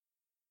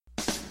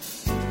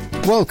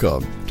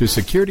Welcome to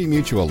Security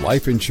Mutual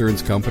Life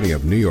Insurance Company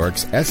of New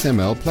York's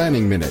SML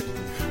Planning Minute,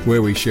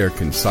 where we share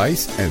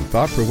concise and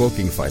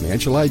thought-provoking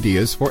financial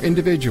ideas for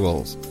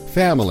individuals,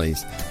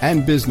 families,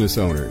 and business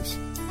owners.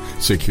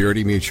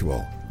 Security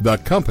Mutual, the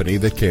company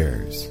that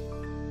cares.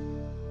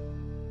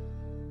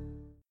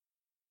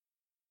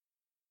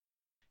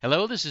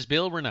 Hello, this is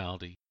Bill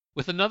Rinaldi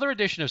with another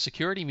edition of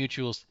Security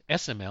Mutual's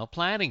SML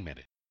Planning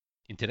Minute.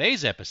 In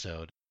today's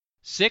episode,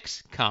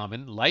 6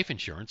 Common Life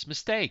Insurance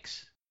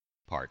Mistakes,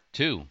 Part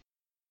 2.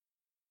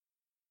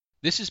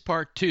 This is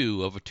Part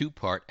 2 of a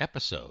 2-part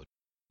episode.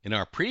 In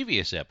our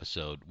previous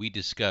episode, we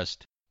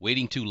discussed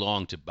waiting too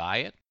long to buy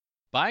it,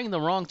 buying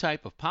the wrong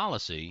type of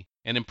policy,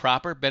 and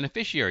improper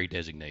beneficiary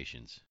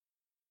designations.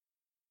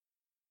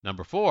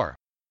 Number 4.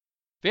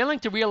 Failing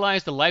to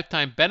realize the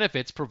lifetime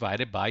benefits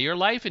provided by your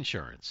life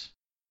insurance.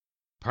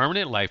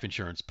 Permanent life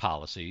insurance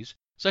policies,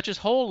 such as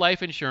whole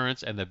life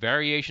insurance and the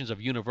variations of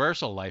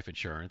universal life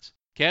insurance,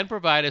 can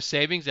provide a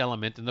savings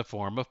element in the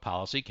form of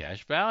policy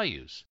cash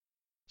values.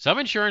 Some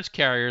insurance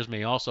carriers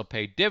may also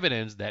pay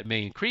dividends that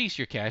may increase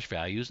your cash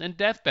values and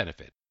death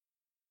benefit.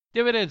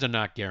 Dividends are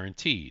not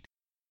guaranteed.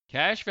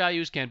 Cash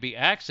values can be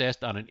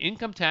accessed on an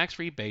income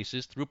tax-free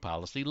basis through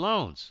policy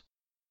loans.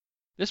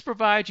 This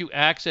provides you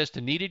access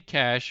to needed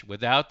cash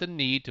without the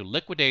need to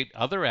liquidate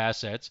other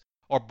assets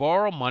or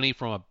borrow money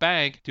from a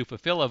bank to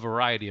fulfill a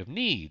variety of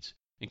needs,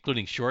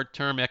 including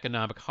short-term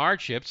economic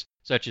hardships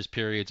such as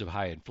periods of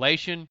high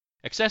inflation,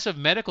 excessive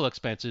medical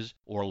expenses,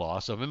 or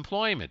loss of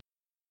employment.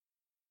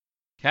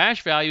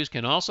 Cash values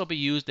can also be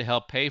used to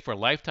help pay for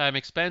lifetime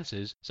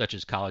expenses such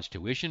as college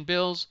tuition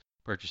bills,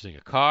 purchasing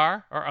a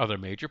car, or other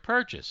major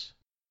purchase.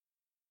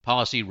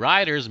 Policy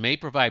riders may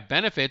provide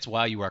benefits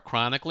while you are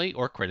chronically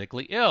or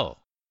critically ill.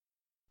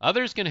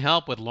 Others can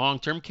help with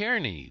long-term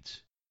care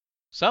needs.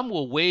 Some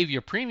will waive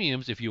your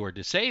premiums if you are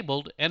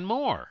disabled, and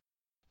more.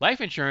 Life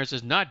insurance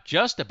is not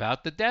just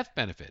about the death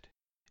benefit.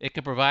 It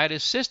can provide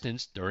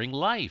assistance during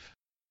life.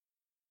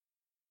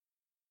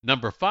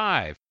 Number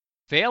 5.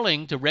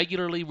 Failing to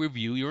regularly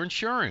review your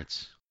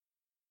insurance.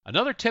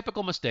 Another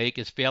typical mistake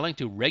is failing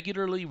to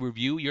regularly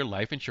review your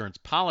life insurance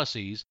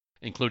policies,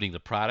 including the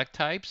product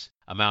types,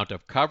 amount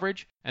of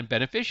coverage, and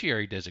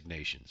beneficiary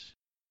designations.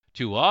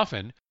 Too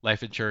often,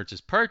 life insurance is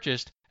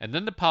purchased, and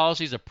then the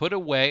policies are put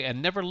away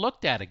and never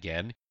looked at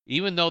again,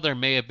 even though there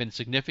may have been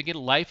significant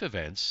life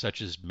events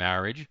such as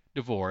marriage,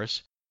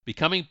 divorce,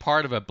 becoming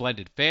part of a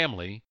blended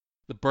family,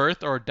 the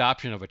birth or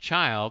adoption of a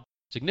child,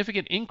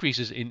 significant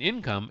increases in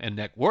income and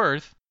net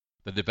worth,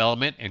 the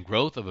development and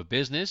growth of a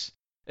business,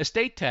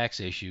 estate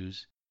tax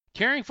issues,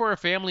 caring for a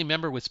family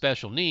member with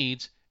special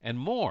needs, and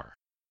more.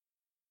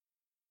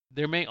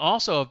 There may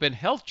also have been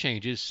health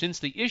changes since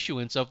the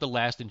issuance of the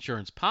last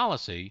insurance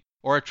policy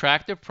or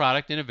attractive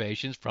product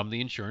innovations from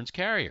the insurance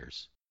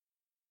carriers.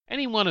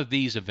 Any one of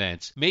these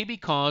events may be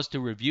cause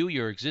to review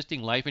your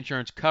existing life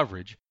insurance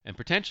coverage and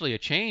potentially a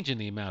change in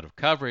the amount of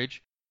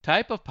coverage,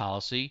 type of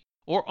policy,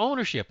 or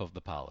ownership of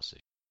the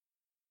policy.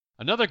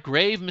 Another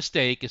grave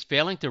mistake is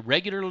failing to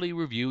regularly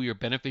review your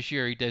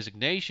beneficiary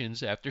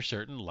designations after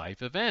certain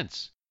life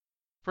events.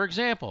 For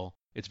example,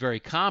 it's very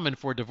common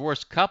for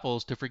divorced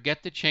couples to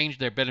forget to change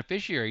their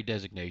beneficiary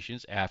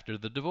designations after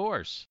the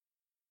divorce.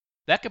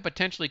 That could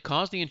potentially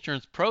cause the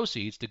insurance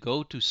proceeds to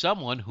go to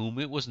someone whom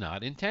it was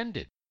not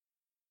intended.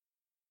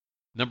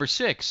 Number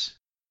 6.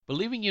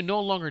 Believing you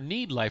no longer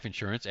need life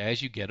insurance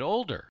as you get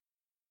older.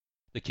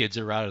 The kids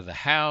are out of the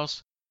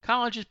house,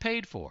 college is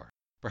paid for,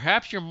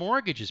 perhaps your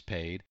mortgage is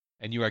paid,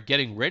 and you are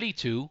getting ready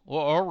to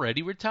or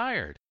already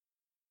retired.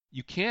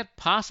 You can't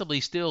possibly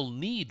still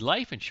need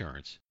life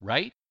insurance,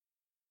 right?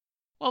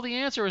 Well, the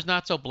answer is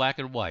not so black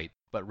and white,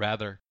 but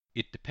rather,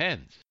 it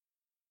depends.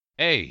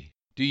 A.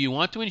 Do you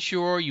want to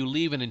ensure you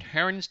leave an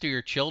inheritance to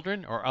your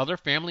children or other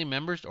family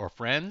members or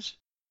friends?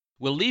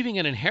 Will leaving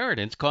an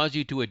inheritance cause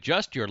you to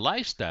adjust your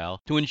lifestyle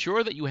to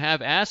ensure that you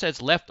have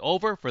assets left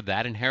over for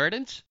that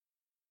inheritance?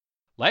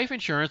 Life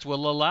insurance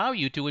will allow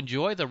you to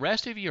enjoy the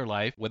rest of your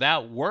life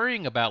without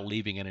worrying about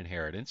leaving an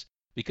inheritance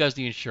because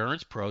the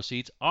insurance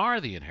proceeds are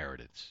the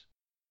inheritance.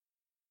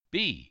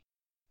 B.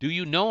 Do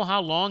you know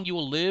how long you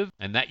will live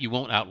and that you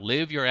won't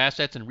outlive your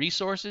assets and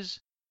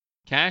resources?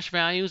 Cash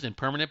values and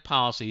permanent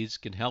policies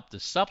can help to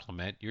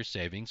supplement your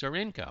savings or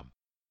income.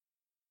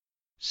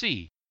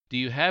 C. Do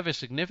you have a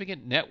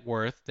significant net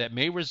worth that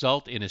may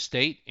result in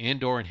estate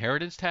and/or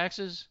inheritance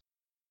taxes?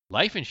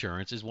 Life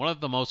insurance is one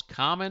of the most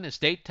common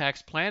estate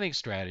tax planning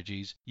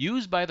strategies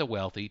used by the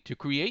wealthy to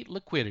create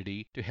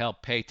liquidity to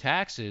help pay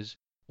taxes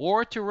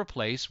or to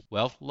replace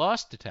wealth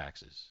lost to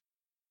taxes.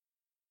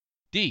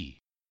 D.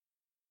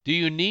 Do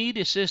you need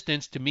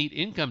assistance to meet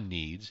income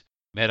needs,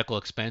 medical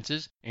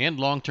expenses, and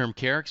long-term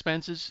care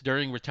expenses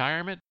during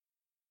retirement?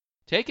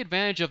 Take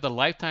advantage of the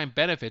lifetime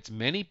benefits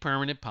many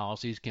permanent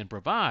policies can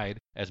provide,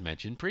 as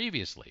mentioned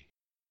previously.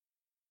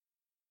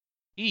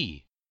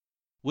 E.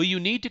 Will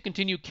you need to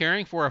continue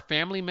caring for a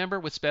family member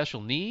with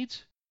special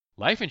needs?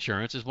 Life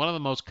insurance is one of the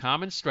most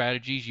common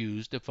strategies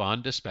used to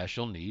fund a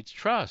special needs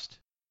trust.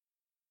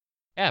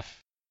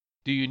 F.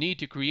 Do you need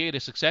to create a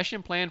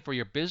succession plan for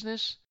your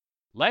business?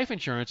 Life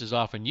insurance is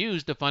often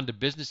used to fund a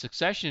business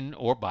succession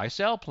or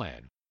buy-sell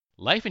plan.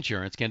 Life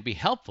insurance can be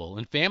helpful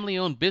in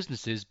family-owned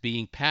businesses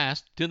being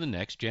passed to the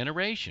next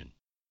generation.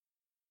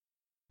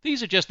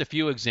 These are just a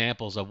few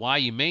examples of why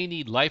you may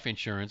need life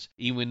insurance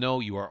even though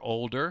you are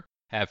older,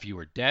 have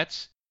fewer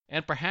debts,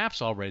 and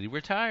perhaps already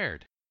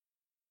retired.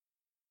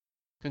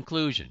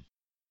 Conclusion.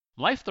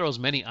 Life throws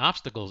many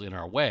obstacles in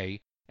our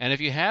way, and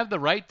if you have the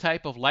right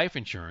type of life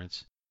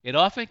insurance, it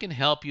often can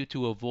help you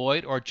to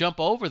avoid or jump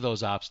over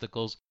those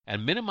obstacles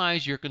and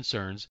minimize your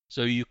concerns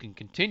so you can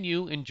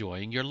continue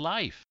enjoying your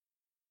life.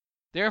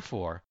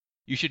 Therefore,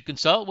 you should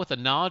consult with a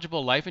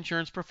knowledgeable life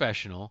insurance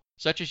professional,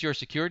 such as your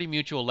Security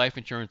Mutual Life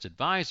Insurance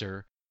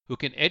Advisor, who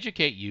can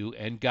educate you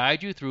and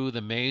guide you through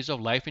the maze of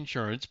life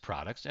insurance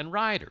products and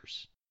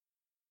riders.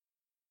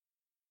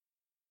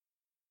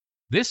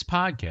 This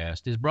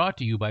podcast is brought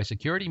to you by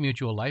Security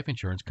Mutual Life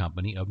Insurance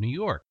Company of New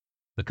York,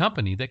 the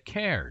company that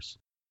cares.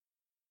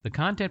 The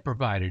content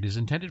provided is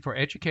intended for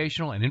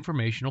educational and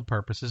informational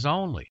purposes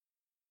only.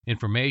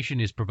 Information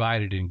is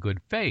provided in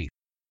good faith.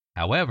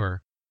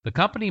 However, the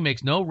company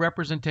makes no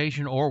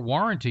representation or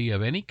warranty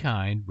of any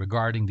kind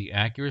regarding the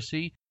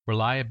accuracy,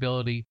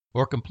 reliability,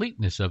 or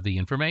completeness of the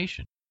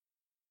information.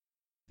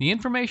 The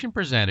information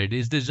presented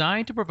is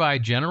designed to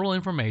provide general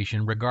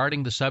information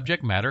regarding the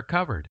subject matter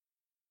covered.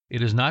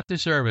 It is not to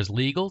serve as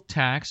legal,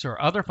 tax,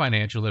 or other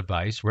financial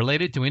advice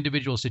related to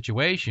individual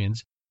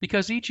situations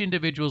because each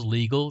individual's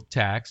legal,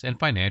 tax, and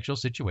financial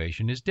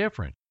situation is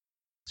different.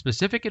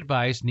 Specific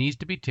advice needs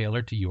to be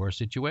tailored to your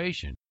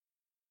situation.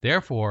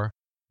 Therefore,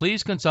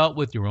 please consult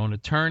with your own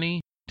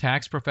attorney,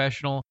 tax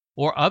professional,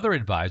 or other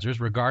advisors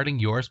regarding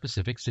your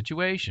specific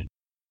situation.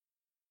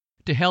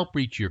 To help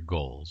reach your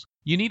goals,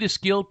 you need a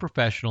skilled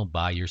professional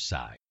by your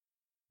side.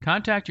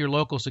 Contact your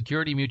local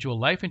Security Mutual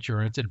Life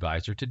Insurance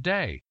Advisor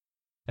today.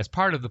 As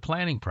part of the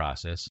planning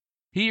process,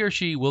 he or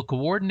she will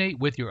coordinate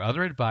with your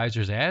other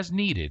advisors as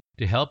needed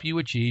to help you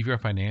achieve your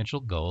financial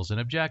goals and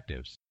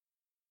objectives.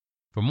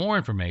 For more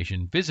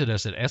information, visit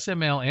us at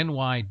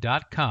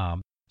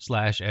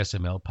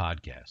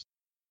smlny.com/smlpodcast.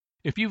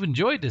 If you've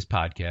enjoyed this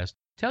podcast,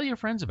 tell your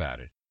friends about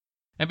it.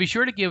 And be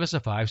sure to give us a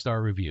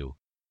 5-star review.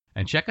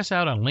 And check us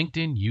out on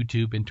LinkedIn,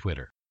 YouTube, and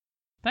Twitter.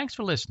 Thanks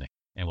for listening,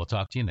 and we'll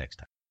talk to you next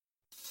time.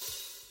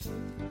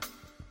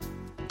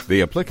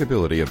 The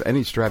applicability of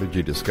any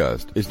strategy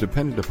discussed is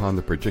dependent upon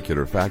the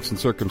particular facts and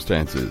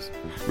circumstances.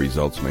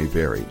 Results may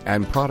vary,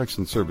 and products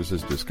and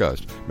services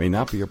discussed may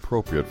not be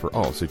appropriate for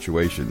all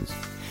situations.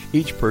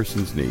 Each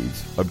person's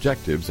needs,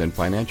 objectives, and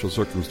financial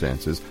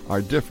circumstances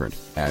are different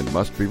and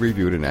must be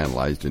reviewed and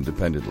analyzed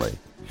independently.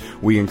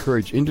 We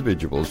encourage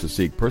individuals to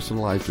seek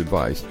personalized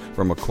advice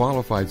from a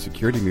qualified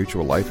Security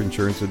Mutual Life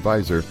Insurance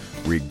Advisor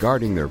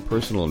regarding their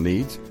personal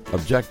needs,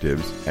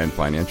 objectives, and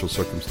financial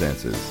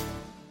circumstances.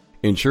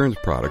 Insurance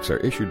products are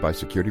issued by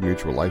Security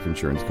Mutual Life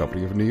Insurance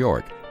Company of New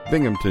York,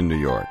 Binghamton, New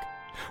York.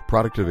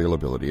 Product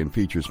availability and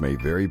features may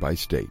vary by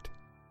state.